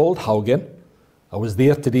hus at Trollhaugen. I was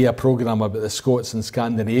there today, a programme about the Scots in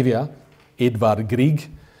Scandinavia. Edvard Grieg,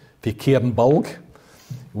 for Cairnbulg,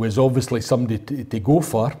 was obviously somebody to go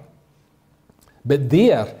for. But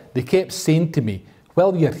there, they kept saying to me,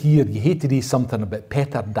 while you're here, you hate to do something about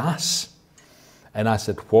Peter Das. And I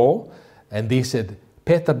said, what? And they said,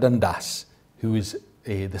 Peter Dundas, who is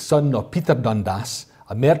the son of Peter Dundas,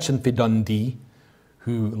 a merchant for Dundee,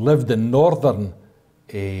 who lived in northern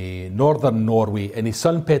Norway, and his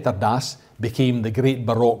son Peter Das became the great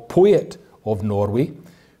Baroque poet of Norway,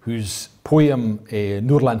 whose poem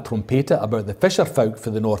Norland Trompeta about the fisherfolk for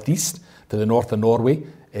the northeast, for the north of Norway,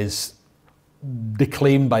 is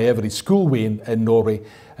declaimed by every schoolway in Norway,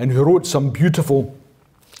 and who wrote some beautiful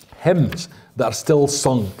hymns that are still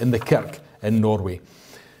sung in the kirk in Norway.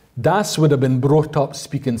 Das would have been brought up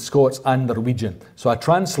speaking Scots and Norwegian, so I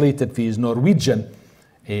translated for his Norwegian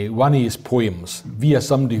one of his poems via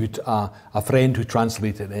somebody a friend who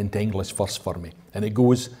translated it into English first for me, and it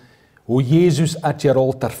goes, O Jesus at your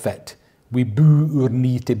altar fit, we bow our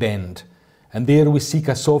knee to bend, and there we seek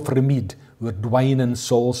a soft remede our dwining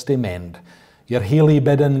souls to mend. Your haily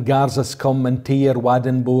bidding gars us come and to your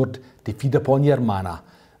wadding board to feed upon your manna.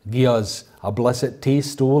 Gie us a blessed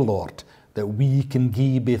taste, O Lord, that we can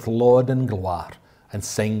gie both laud and gloire, and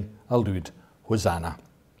sing a loud Hosanna.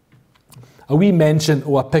 A wee mention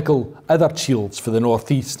o a pickle other chields for the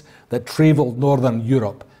northeast that travelled northern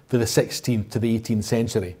Europe for the 16th to the 18th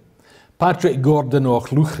century. Patrick Gordon o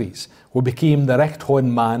Chluchries, who became the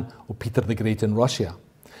recht-hand man of Peter the Great in Russia.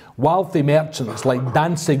 Wealthy merchants like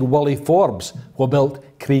Danzig Willie Forbes, who built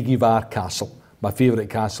Craigievar Castle, my favourite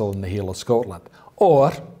castle in the whole of Scotland.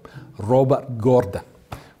 Or Robert Gordon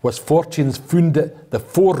was fortune's founded the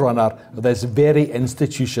forerunner of this very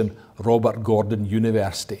institution, Robert Gordon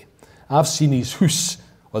University. I've seen his house,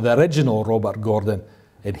 or the original Robert Gordon,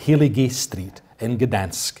 in Heligay Street in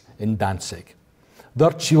Gdansk in Danzig.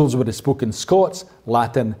 Their chields would have spoken Scots,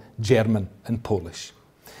 Latin, German and Polish.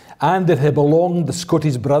 And it had belonged the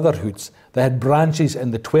Scottish Brotherhoods that had branches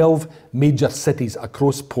in the 12 major cities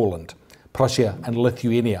across Poland, Prussia and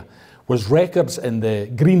Lithuania, was records in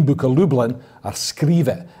the Green Book of Lublin are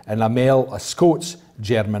skrivet in a mail of Scots,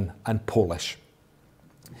 German and Polish.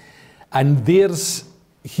 And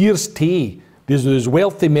here's Tae. There's those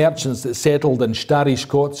wealthy merchants that settled in Stary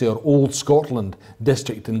Szkocja or Old Scotland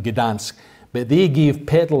district in Gdansk, but they gave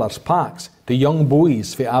peddlers' packs to young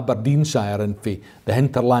boys for Aberdeenshire and for the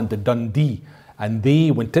hinterland of Dundee, and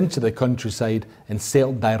they went into the countryside and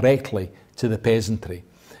sold directly to the peasantry.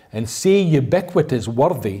 And say ubiquitous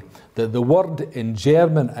worthy that the word in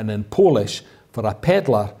German and in Polish for a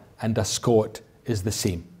peddler and a Scot is the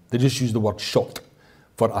same. They just use the word shot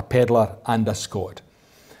for a peddler and a Scot.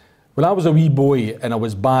 When I was a wee boy and I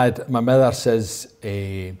was bad, my mother says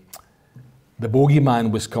the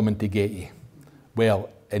bogeyman was coming to get you. Well,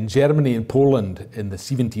 in Germany and Poland in the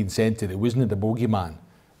 17th century, it wasn't the bogeyman,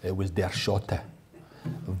 it was der Schotte.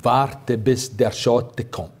 Warte bis der Schotte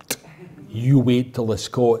kommt. You wait till the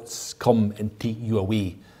Scots come and take you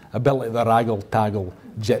away. A bit like the raggle-taggle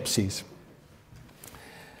gypsies.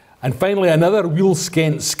 And finally, another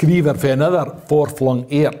wheel-skent screever for another far-flung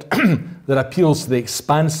airt that appeals to the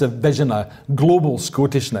expansive vision of global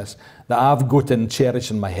Scottishness that I've got and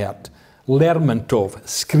cherish in my heart. Lermontov,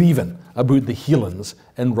 screeving about the healings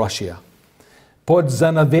in Russia. Pod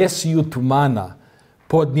zanavesiu tumana,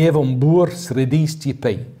 pod nievom bur sredisti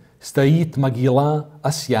pej, stajit magila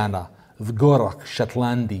asjana, v gorach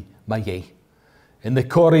Shatlandi majej. In the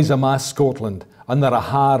corries of my Scotland, under a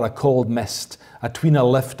har of cold mist, atween a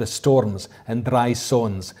lift of storms and dry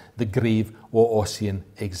sons, the grave o Ossian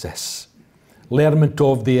exists.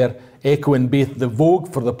 Lermontov there, echoing both the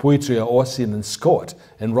vogue for the poetry of Ossian and Scott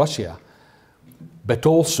in Russia, but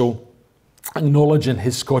also acknowledging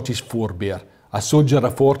his Scottish forebear. A soldier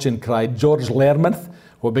of fortune cried George Lermonth,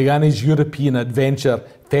 who began his European adventure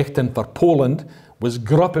fechting for Poland, was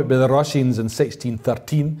grupped by the Russians in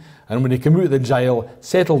 1613, and when he came out of the jail,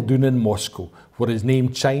 settled down in Moscow, where his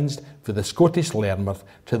name changed from the Scottish Lermonth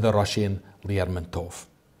to the Russian Lermontov.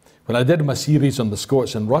 When I did my series on the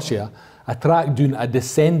Scots in Russia, I tracked down a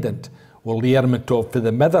descendant of Lermontov for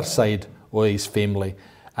the Mither side of his family,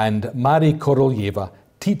 and Mary Korolyeva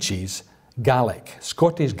teaches Gaelic,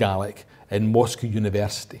 Scottish Gaelic, in Moscow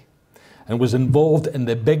University, and was involved in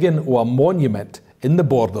the bigging of a monument in the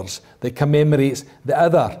Borders that commemorates the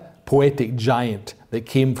other poetic giant that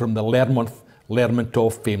came from the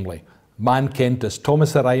Lermontov family, man kent as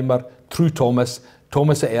Thomas the Rhymer, True Thomas,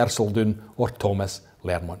 Thomas of Erceldoune, or Thomas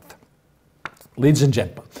Lermonth. Ladies and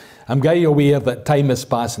gentlemen, I'm very aware that time has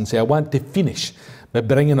passed, and so I want to finish by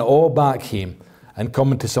bringing it all back home and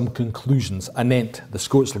coming to some conclusions anent the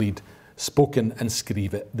Scots Lead, spoken and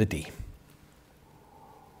scrive the day.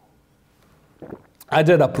 I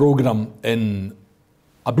did a programme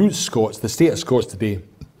about Scots, the state of Scots today,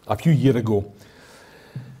 a few years ago,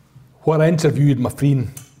 where I interviewed my friend,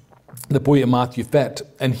 the poet Matthew Fitt,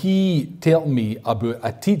 and he told me about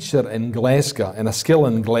a teacher in Glasgow, and a skill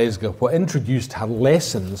in Glasgow, who introduced her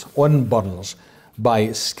lessons on Burns by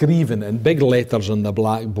scriving in big letters on the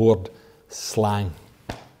blackboard slang.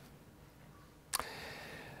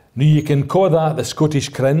 Now you can call that the Scottish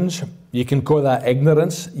cringe, you can call that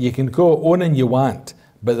ignorance, you can call owning you want,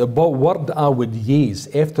 but the word I would use,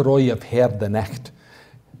 after all you've heard the night,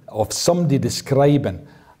 of somebody describing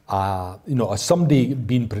somebody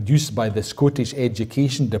being produced by the Scottish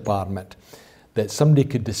Education Department, that somebody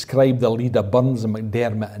could describe the lead of Burns and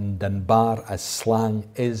McDermott and Dunbar as slang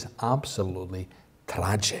is absolutely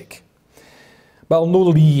tragic. But I'll no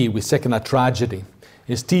leave you with second a tragedy.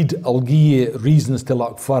 Instead, I'll give you reasons to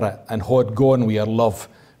look for it and haud gone with your love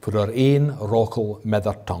for our ain rockle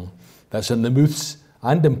Mither Tongue. That's in the mouths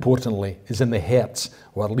and, importantly, is in the hearts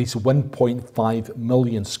of at least 1.5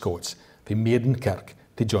 million Scots, from Maidenkirk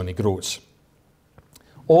to Johnny Groats.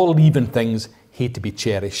 All leaving things hate to be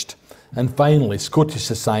cherished. And finally, Scottish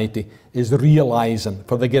society is realising,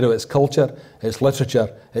 for the good of its culture, its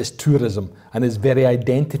literature, its tourism, and its very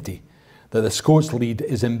identity, that the Scots Lead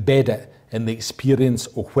is embedded in the experience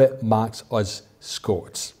of what makes us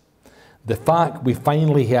Scots. The fact we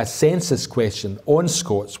finally had a census question on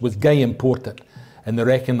Scots was very important in the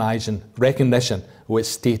recognition of its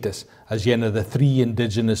status as one of the three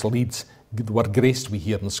Indigenous leads were graced we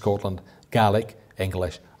here in Scotland: Gaelic,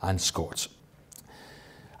 English and Scots.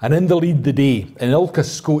 And in the lead today, in ilka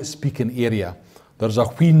Scots-speaking area, there's a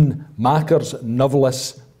wheen makers,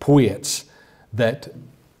 novelists, poets that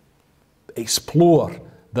explore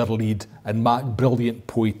their lead and make brilliant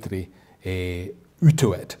poetry out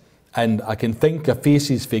of it. And I can think of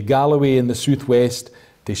faces for Galloway in the southwest,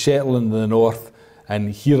 to Shetland in the north, and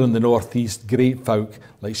here in the northeast, great folk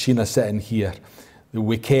like Sheena sitting here.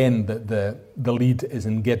 We ken that the lead is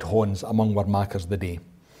in good hands among our makers today.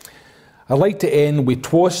 I'd like to end with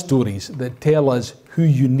two stories that tell us how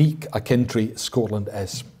unique a country Scotland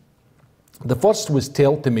is. The first was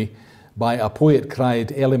told to me by a poet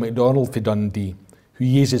cried Ellie MacDonald for Dundee, who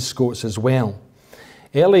uses Scots as well.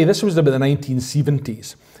 Ellie, this was about the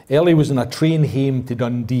 1970s. Ellie was on a train home to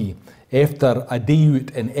Dundee after a day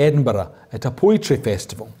out in Edinburgh at a poetry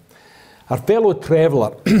festival. Her fellow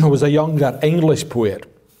traveller was a younger English poet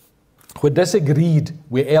who disagreed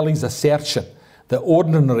with Ellie's assertion that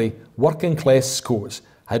ordinary working class Scots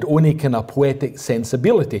had only kind of poetic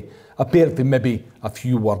sensibility, apart from maybe a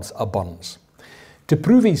few words of Burns. To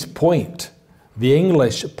prove his point, the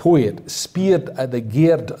English poet speered at the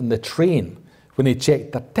guard on the train when he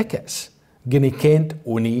checked their tickets, gin he kent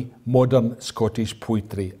ony modern Scottish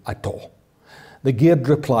poetry at all. The guard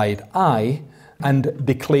replied, aye, and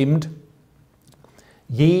declaimed,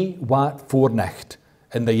 Ye wat fornicht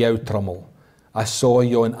in the yow trummel, I saw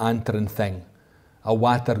yon antering thing, a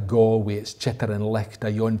water go wi its chittering licht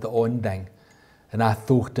ayond the onding, and I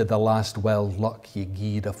thought to the last wild luck ye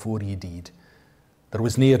gied afore ye deed. There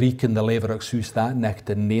was nae reek in the Leverocks hoose that nicht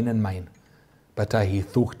and nane in mine, but I hae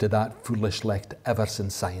thought to that foolish licht ever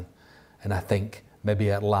since syne, and I think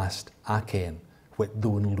maybe at last I ken what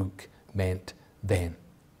thone look meant then.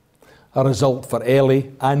 A result for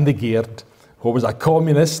Ellie and the Gaird, who was a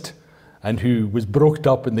communist and who was brought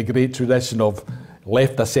up in the great tradition of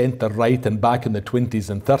left of centre, right and back in the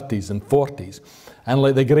 20s and 30s and 40s. And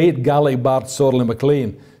like the great Gaelic bard Sorley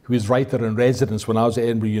MacLean, who was writer in residence when I was at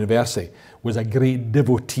Edinburgh University, was a great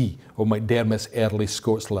devotee of McDermott's early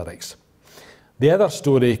Scots lyrics. The other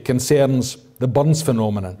story concerns the Burns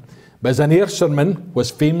phenomenon. But as an Ayrshireman,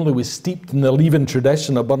 his family was steeped in the leaving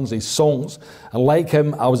tradition of Burns's songs, and like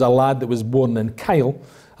him, I was a lad that was born in Kyle.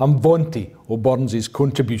 I'm vaunty of Burns's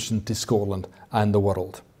contribution to Scotland and the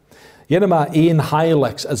world. One of my ain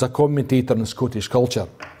highlights as a commentator in Scottish culture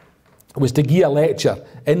was to give a lecture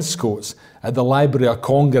in Scots at the Library of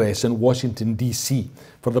Congress in Washington, DC,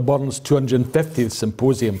 for the Burns 250th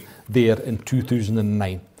Symposium there in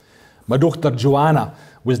 2009. My daughter Joanna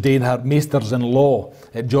was doing her Masters in Law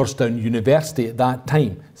at Georgetown University at that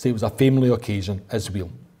time, so it was a family occasion as well.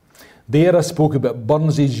 There I spoke about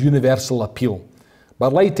Burns's universal appeal, but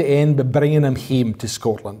I'd like to end by bringing him home to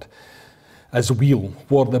Scotland as well,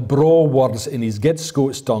 where the braw words in his good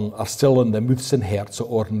Scots tongue are still in the mouths and hearts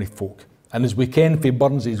of ordinary folk. And as we ken fae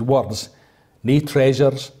Burns's words, nae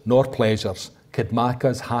treasures nor pleasures could mak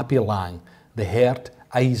us happy lang, the heart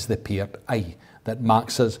I's the paired I that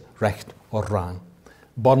marks us recht or wrang.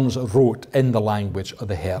 Burns wrote in the language of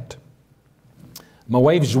the herd. My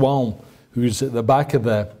wife Joan, who's at the back of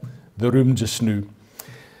the room just now,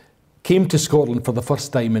 came to Scotland for the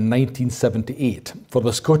first time in 1978 for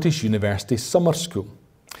the Scottish University Summer School.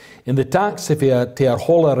 In the taxi to her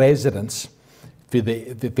Haud residence for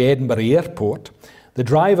the Edinburgh airport, the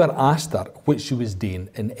driver asked her what she was doing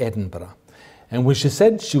in Edinburgh. And when she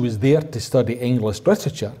said she was there to study English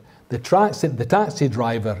literature, the taxi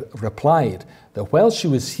driver replied that while she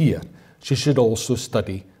was here, she should also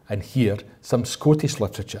study and hear some Scottish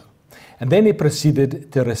literature. And then he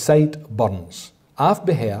proceeded to recite Burns. I've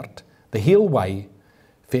beheard the whole way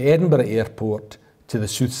from Edinburgh Airport to the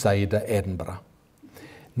south side of Edinburgh.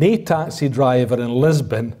 No taxi driver in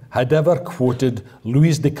Lisbon had ever quoted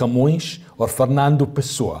Luis de Camões or Fernando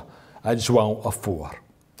Pessoa at João afore.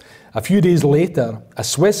 A few days later, a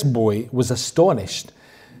Swiss boy was astonished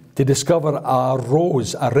to discover a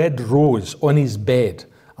red rose on his bed,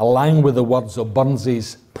 along with the words of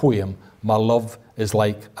Burns's poem, My Love is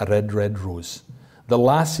Like a Red, Red Rose. The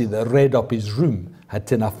lassie that read up his room had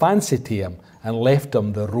taken a fancy to him and left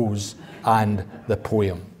him the rose and the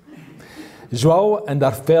poem. João and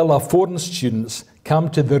her fellow foreign students come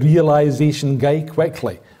to the realisation guy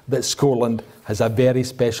quickly that Scotland has a very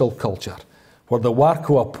special culture, where the work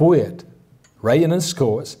of a poet, writing in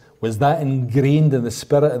Scots, was that ingrained in the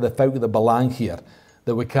spirit of the folk that belong here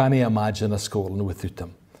that we can't imagine a Scotland without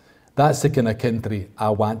them. That's the kind of country I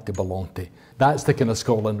want to belong to. That's the kind of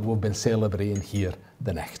Scotland we've been celebrating here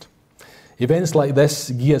the night. Events like this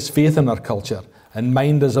give us faith in our culture and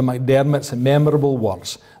mind us of McDermott's memorable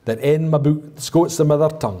words that end my book, Scots the Mither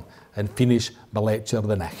Tongue, and finish my lecture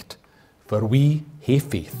the night. For we hae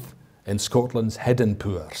faith in Scotland's hidden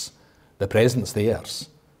poors. The present's theirs,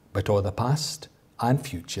 but all the past and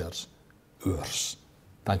future's ours.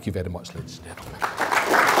 Thank you very much, ladies and gentlemen.